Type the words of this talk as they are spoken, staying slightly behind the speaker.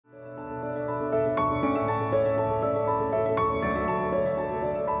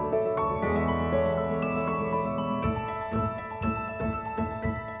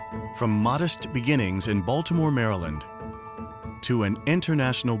From modest beginnings in Baltimore, Maryland, to an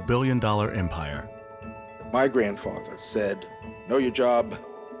international billion-dollar empire. My grandfather said, know your job,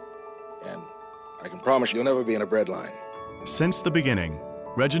 and I can promise you'll never be in a bread line. Since the beginning,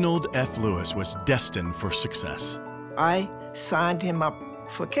 Reginald F. Lewis was destined for success. I signed him up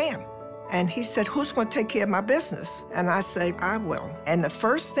for CAM. And he said, who's going to take care of my business? And I said, I will. And the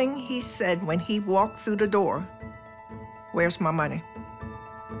first thing he said when he walked through the door, where's my money?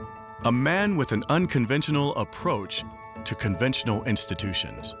 A man with an unconventional approach to conventional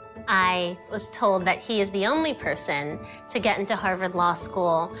institutions. I was told that he is the only person to get into Harvard Law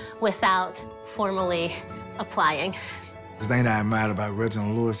School without formally applying. The thing that I admired about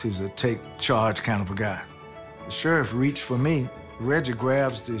Reginald Lewis, he was a take charge kind of a guy. The sheriff reached for me. Reggie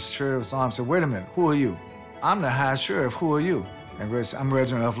grabs the sheriff's arm and said, wait a minute, who are you? I'm the high sheriff, who are you? And Reg said, I'm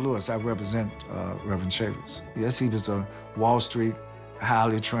Reginald F. Lewis, I represent Reverend Shavers. Yes, he was a Wall Street,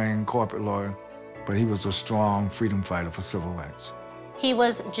 highly trained corporate lawyer, but he was a strong freedom fighter for civil rights. He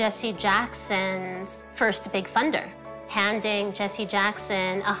was Jesse Jackson's first big funder, handing Jesse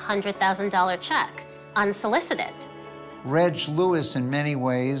Jackson a $100,000 check, unsolicited. Reg Lewis, in many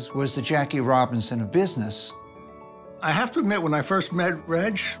ways, was the Jackie Robinson of business. I have to admit, when I first met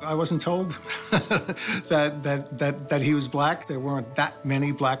Reg, I wasn't told that he was black. There weren't that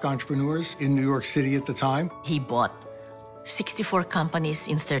many black entrepreneurs in New York City at the time. He bought 64 companies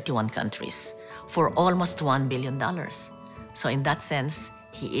in 31 countries for almost $1 billion. So in that sense,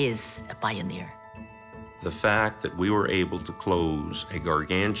 he is a pioneer. The fact that we were able to close a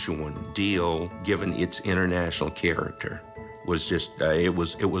gargantuan deal, given its international character, was just, it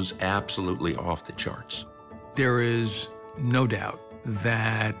was absolutely off the charts. There is no doubt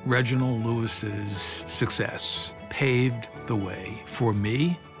that Reginald Lewis's success paved the way for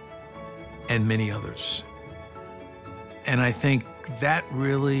me and many others. And I think that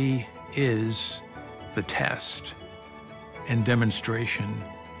really is the test and demonstration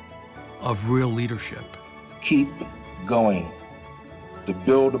of real leadership. Keep going to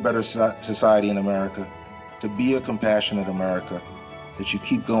build a better society in America, to be a compassionate America, that you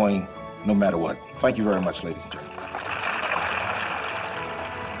keep going no matter what. Thank you very much, ladies and gentlemen.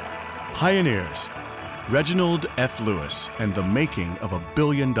 Pioneers, Reginald F. Lewis and the making of a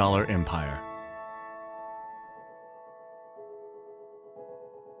billion-dollar empire.